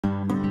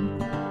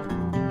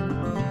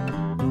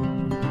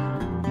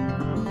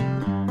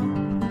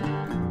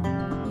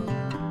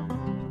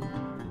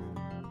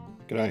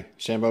G'day,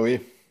 Sambo here.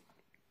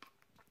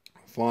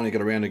 Finally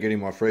got around to getting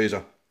my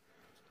freezer.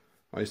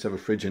 I used to have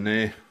a fridge in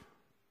there.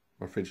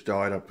 My fridge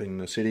died up in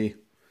the city,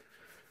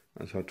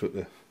 and so I took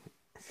the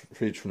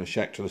fridge from the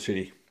shack to the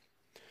city.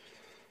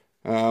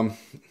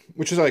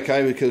 Which is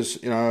okay because,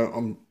 you know,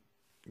 I'm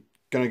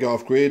going to go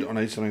off grid. I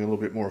need something a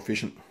little bit more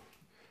efficient.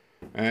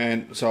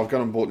 And so I've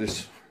gone and bought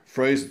this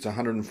freezer. It's a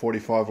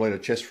 145 litre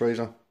chest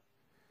freezer.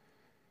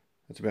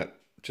 It's about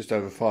just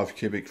over 5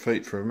 cubic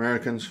feet for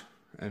Americans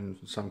and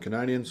some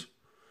Canadians.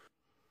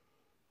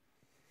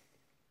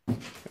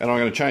 And I'm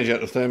going to change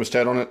out the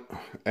thermostat on it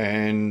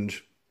and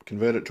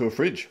convert it to a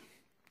fridge.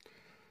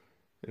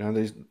 You know,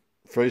 these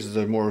freezers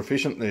are more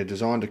efficient. They're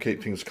designed to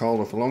keep things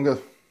colder for longer.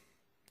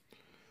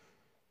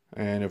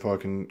 And if I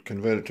can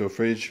convert it to a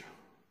fridge,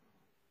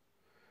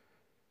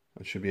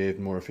 it should be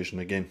even more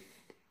efficient again.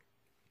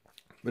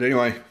 But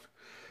anyway,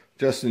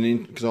 just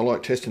because I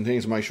like testing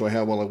things and make sure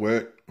how well they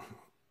work,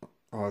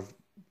 I've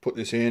put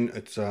this in.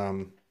 It's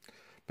been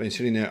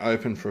sitting there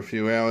open for a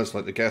few hours,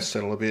 let the gas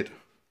settle a bit.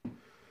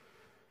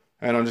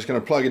 And I'm just going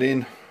to plug it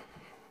in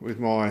with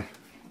my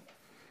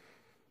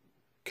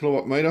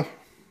kilowatt meter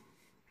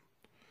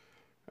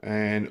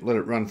and let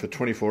it run for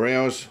 24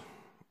 hours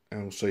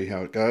and we'll see how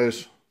it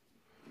goes.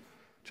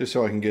 Just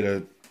so I can get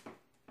a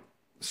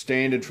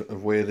standard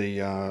of where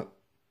the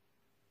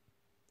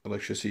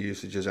electricity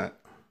usage is at.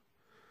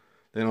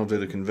 Then I'll do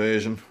the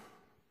conversion.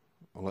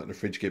 I'll let the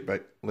freezer get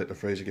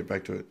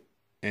back to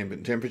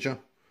ambient temperature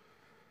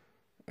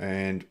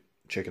and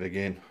check it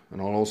again.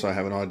 And I'll also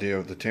have an idea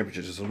of the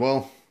temperatures as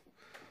well.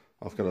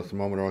 I've got a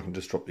thermometer, I can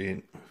just drop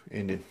the end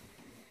in.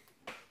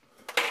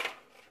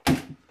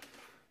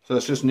 So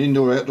it's just an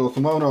indoor outdoor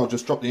thermometer. I'll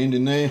just drop the end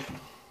in there.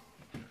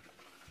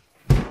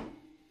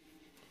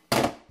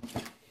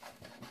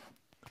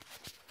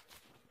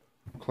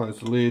 Close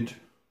the lid.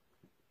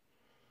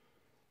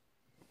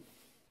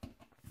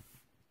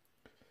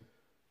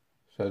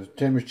 So the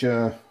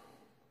temperature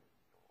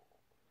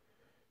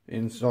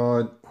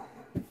inside,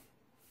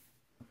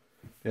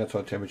 the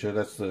outside temperature,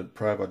 that's the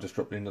probe I just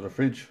dropped into the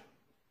fridge.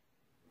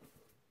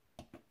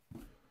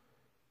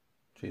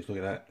 Geez, look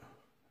at that.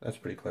 That's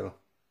pretty clever.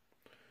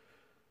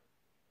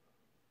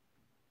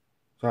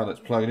 So let's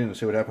plug it in and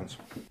see what happens.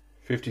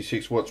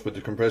 56 watts with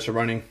the compressor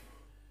running.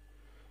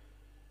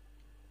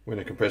 When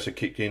the compressor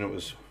kicked in, it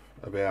was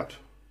about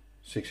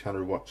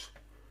 600 watts.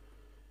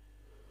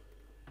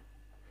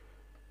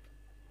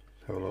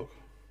 Let's have a look.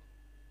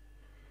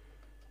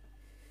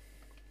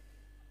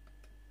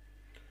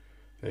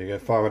 There you go,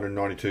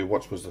 592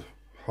 watts was the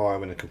high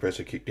when the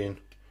compressor kicked in.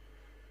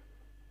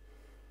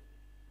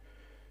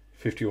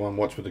 51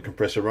 watts with the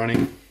compressor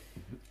running.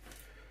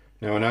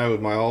 Now I know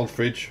with my old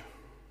fridge,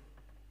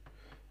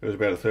 it was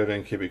about a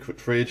 13 cubic foot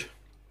fridge,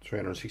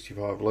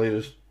 365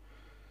 litres.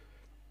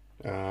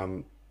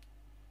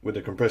 With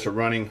the compressor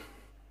running,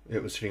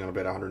 it was sitting on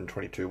about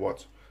 122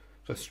 watts.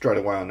 So straight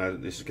away I know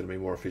that this is going to be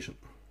more efficient.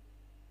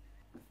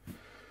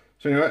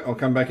 So anyway, I'll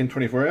come back in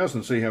 24 hours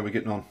and see how we're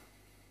getting on.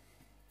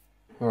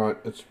 Alright,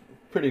 it's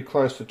pretty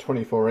close to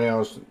 24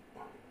 hours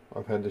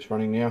I've had this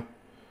running now.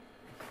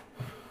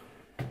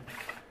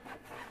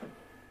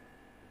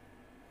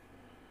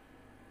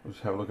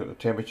 Let's have a look at the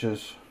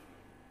temperatures.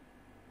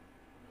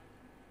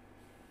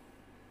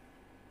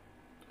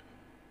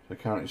 So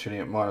currently sitting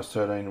at minus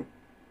 13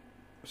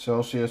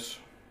 Celsius,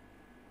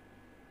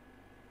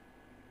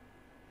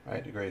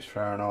 8 degrees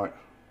Fahrenheit.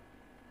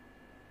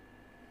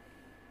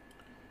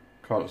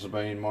 Coldest has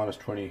been minus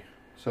 20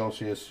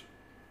 Celsius,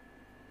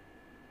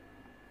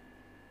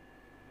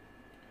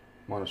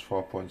 minus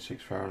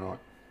 5.6 Fahrenheit.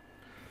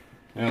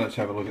 Now let's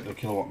have a look at the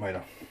kilowatt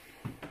meter.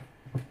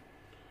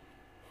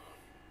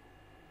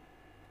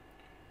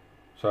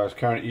 So its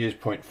current use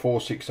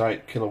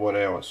 0.468 kilowatt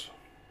hours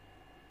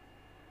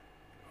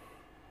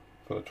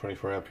for the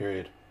 24-hour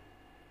period.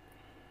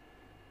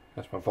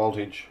 That's my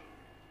voltage.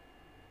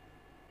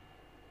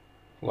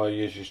 Low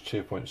usage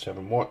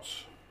 2.7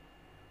 watts.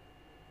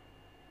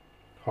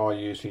 High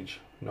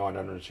usage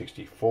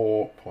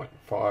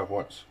 964.5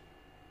 watts.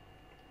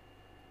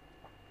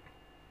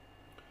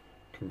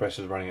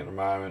 Compressor's running at the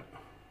moment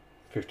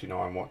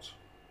 59 watts.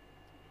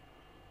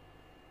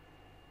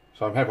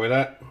 So I'm happy with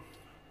that.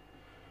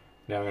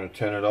 Now I'm going to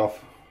turn it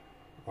off.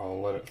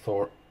 I'll let it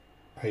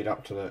heat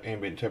up to the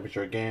ambient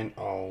temperature again.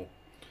 I'll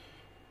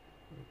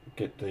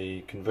get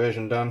the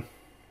conversion done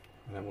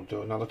and then we'll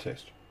do another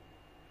test.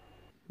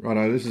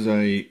 Righto, this is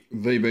a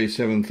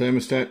VB7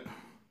 thermostat.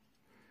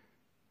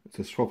 It's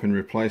a swap-in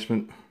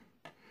replacement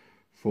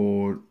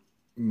for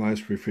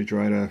most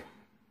refrigerator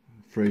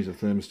freezer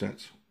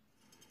thermostats.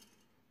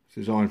 It's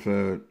designed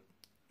for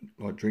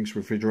like drinks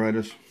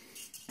refrigerators.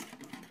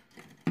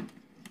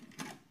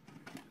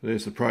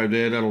 There's the probe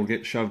there, that'll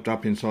get shoved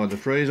up inside the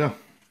freezer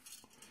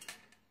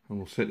and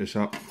we'll set this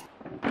up.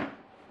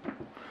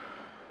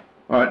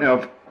 Alright, now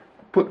I've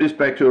put this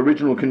back to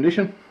original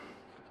condition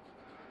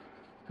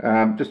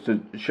just to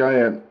show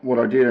you what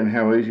I did and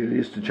how easy it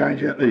is to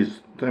change out these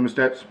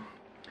thermostats.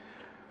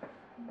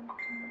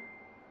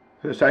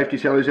 The safety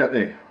cell is out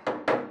there.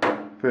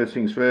 First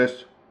things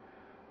first,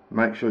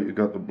 make sure you've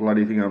got the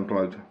bloody thing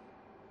unplugged.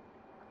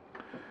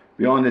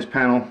 Behind this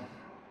panel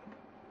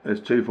there's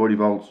 240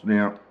 volts.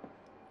 Now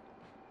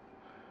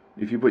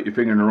if you put your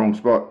finger in the wrong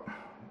spot,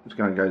 it's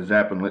going to go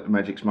zap and let the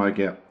magic smoke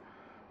out,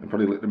 and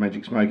probably let the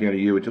magic smoke out of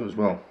you as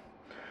well.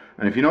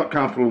 And if you're not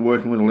comfortable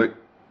working with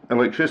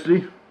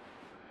electricity,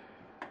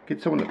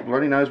 get someone that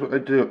bloody knows what they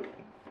do.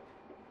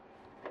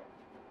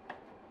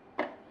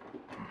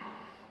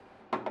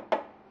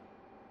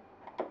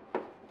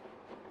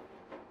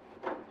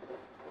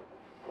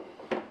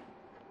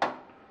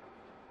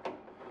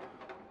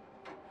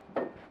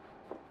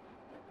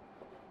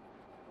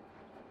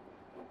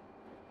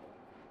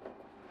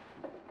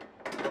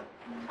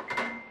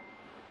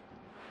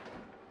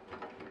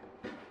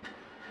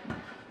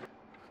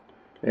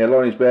 Now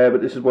lighting's bad,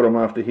 but this is what I'm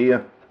after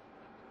here.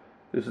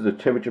 This is a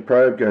temperature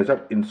probe, goes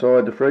up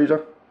inside the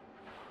freezer.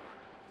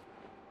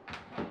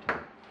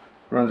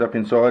 Runs up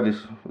inside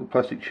this little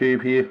plastic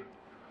tube here.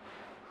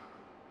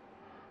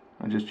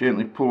 And just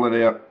gently pull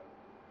it out.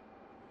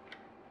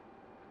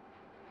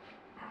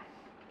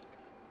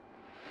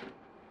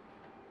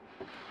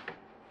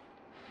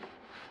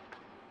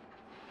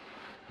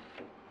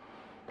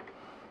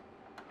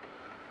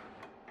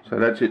 So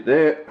that's it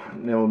there.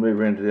 Now we'll move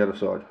around to the other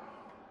side.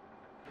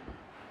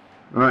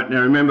 Alright,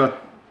 now remember,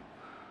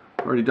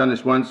 I've already done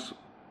this once.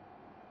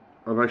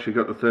 I've actually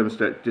got the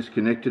thermostat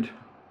disconnected. So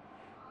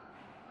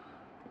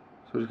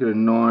I'll just get a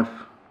knife,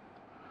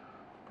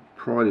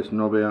 pry this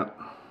knob out.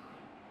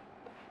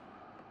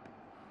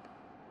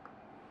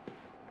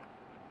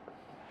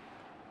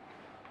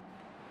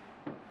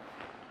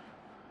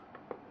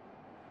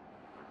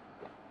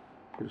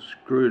 Get a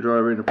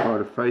screwdriver in to pry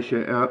the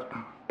fascia out.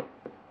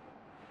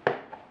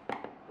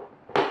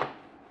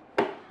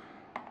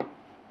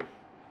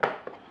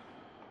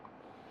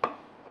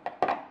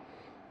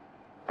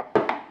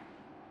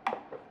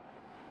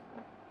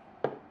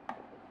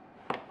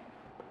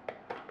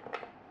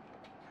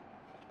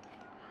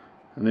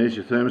 And there's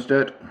your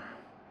thermostat.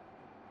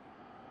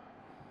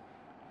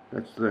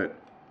 That's that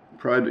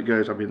probe that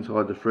goes up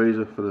inside the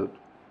freezer for the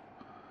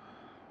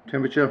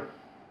temperature.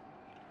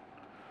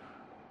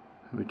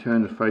 And we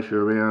turn the fascia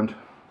around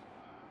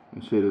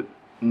and see the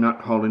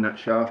nut holding that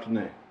shaft in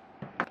there.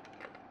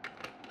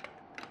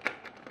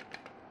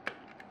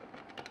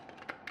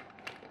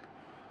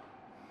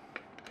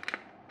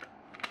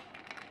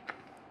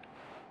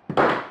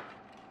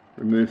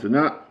 Remove the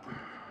nut.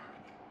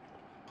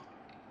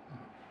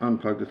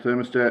 Unplug the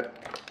thermostat,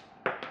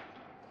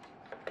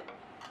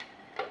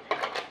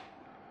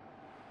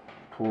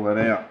 pull that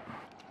out.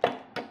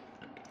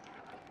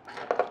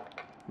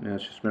 Now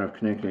it's just a matter of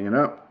connecting it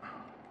up.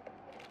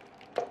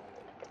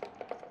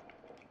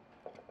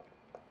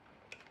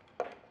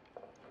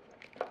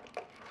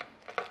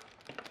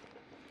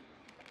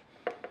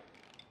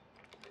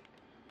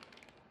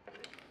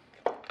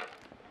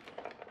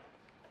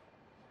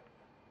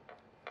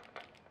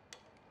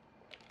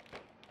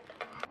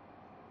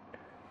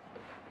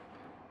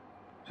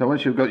 So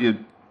once you've got your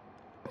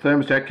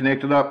thermostat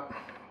connected up,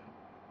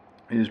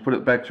 you just put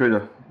it back through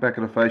the back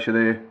of the fascia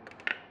there,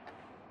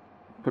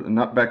 put the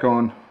nut back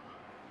on,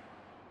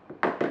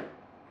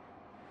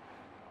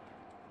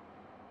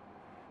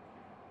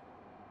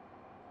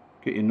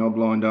 get your knob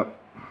lined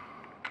up,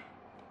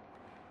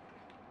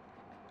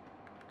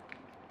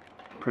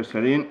 press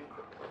that in,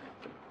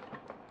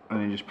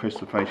 and then just press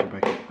the fascia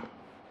back in.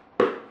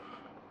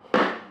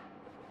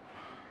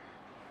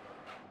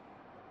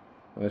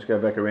 Let's go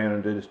back around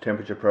and do this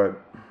temperature probe.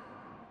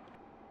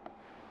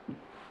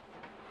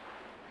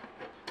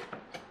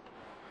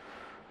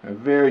 And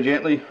very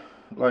gently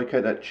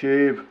locate that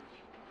tube.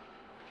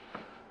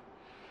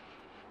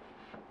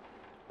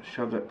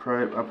 Shove that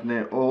probe up in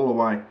there all the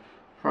way, as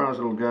far as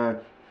it'll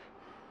go.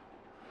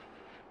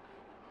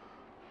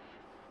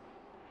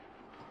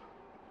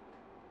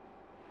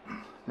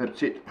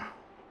 That's it.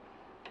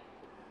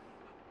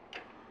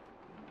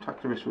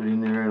 Tuck the rest of it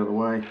in there out of the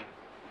way.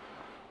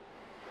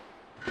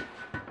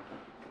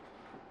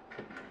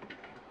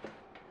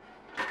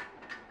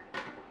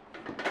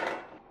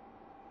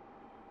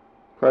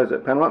 Close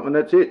that panel up and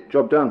that's it,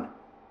 job done.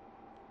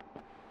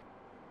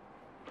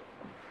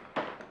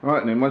 Right,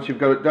 and then once you've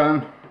got it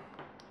done,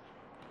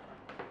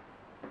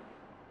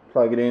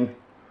 plug it in.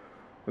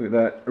 Look at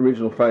that,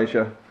 original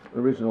fascia,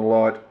 original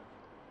light.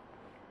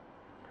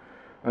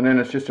 And then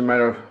it's just a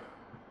matter of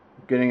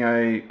getting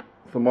a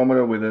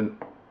thermometer with a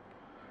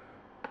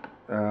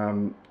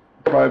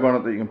probe on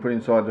it that you can put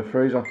inside the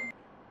freezer,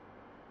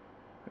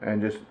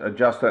 and just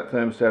adjust that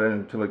thermostat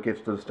until it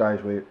gets to the stage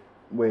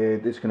where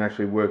this can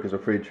actually work as a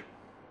fridge.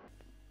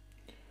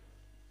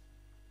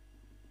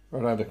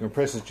 Right, the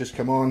compressor's just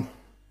come on.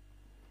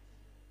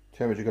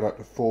 Temperature got up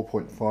to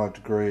 4.5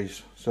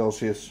 degrees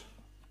Celsius,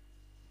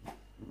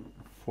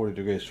 40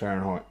 degrees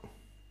Fahrenheit.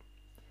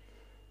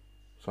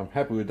 So I'm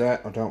happy with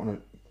that. I don't want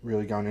it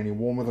really going any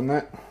warmer than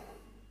that.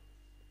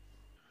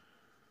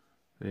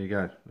 There you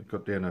go. It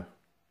got down to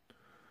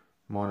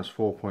minus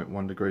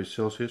 4.1 degrees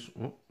Celsius.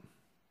 Oh,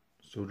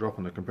 still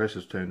dropping. The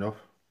compressor's turned off.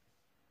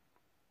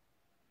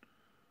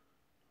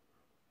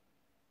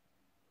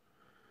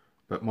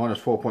 but minus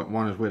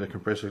 4.1 is where the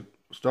compressor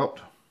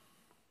stopped.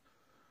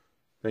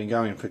 Been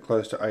going for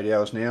close to 8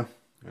 hours now,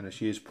 and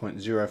it's used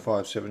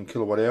 0.057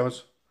 kilowatt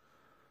hours.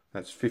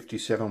 That's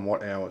 57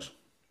 watt hours.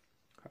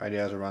 8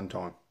 hours of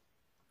runtime.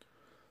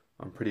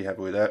 I'm pretty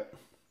happy with that.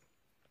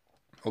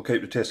 I'll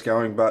keep the test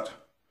going, but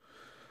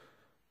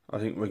I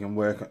think we can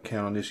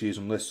count on this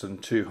using less than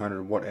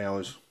 200 watt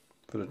hours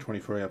for the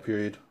 24-hour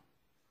period.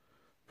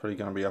 Probably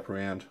going to be up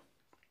around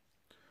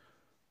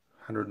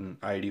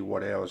 180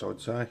 watt hours, I would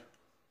say.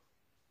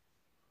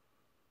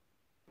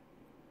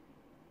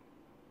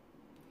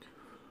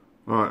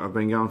 Alright, I've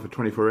been going for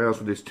 24 hours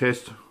with this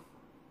test.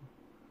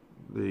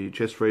 The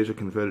chest freezer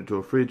converted to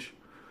a fridge,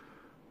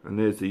 and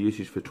there's the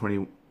usage for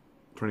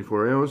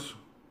 24 hours.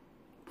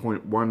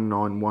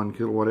 0.191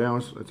 kilowatt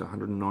hours, that's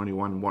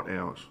 191 watt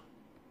hours.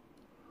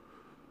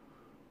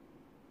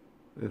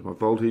 There's my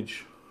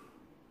voltage.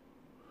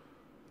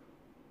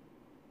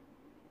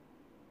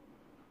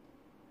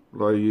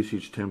 Low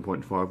usage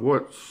 10.5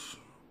 watts.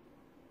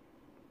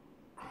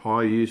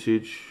 High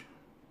usage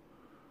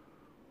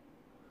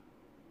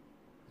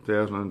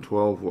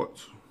 1012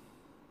 watts.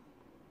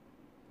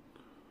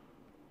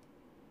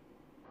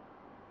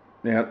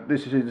 Now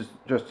this is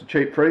just a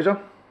cheap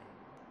freezer.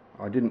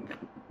 I didn't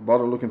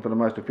bother looking for the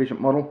most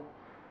efficient model.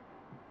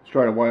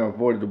 Straight away I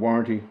avoided the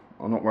warranty.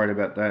 I'm not worried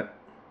about that.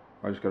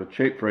 I just got a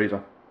cheap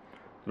freezer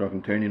that I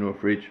can turn into a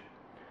fridge.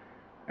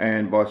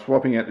 And by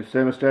swapping out this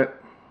thermostat,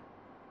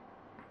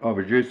 I've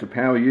reduced the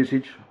power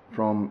usage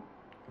from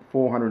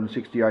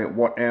 468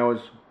 watt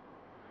hours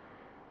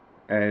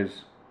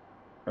as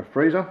a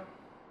freezer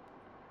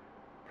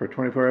for a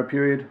 24-hour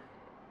period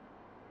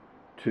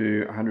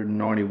to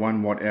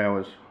 191 watt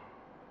hours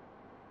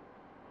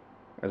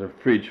as a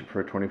fridge for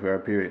a 24-hour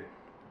period.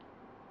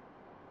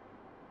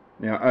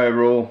 Now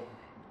overall,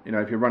 you know,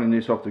 if you're running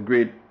this off the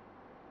grid,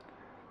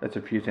 that's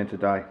a few cents a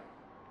day.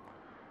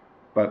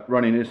 But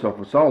running this off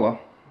of solar,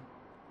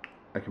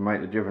 it can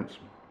make the difference,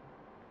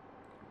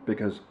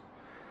 because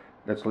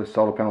that's less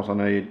solar panels I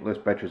need, less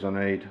batteries I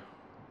need,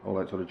 all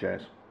that sort of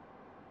jazz.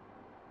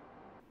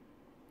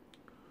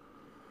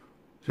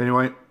 So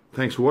anyway,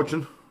 thanks for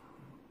watching.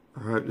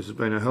 I hope this has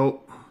been a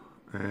help,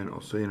 and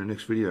I'll see you in the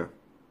next video.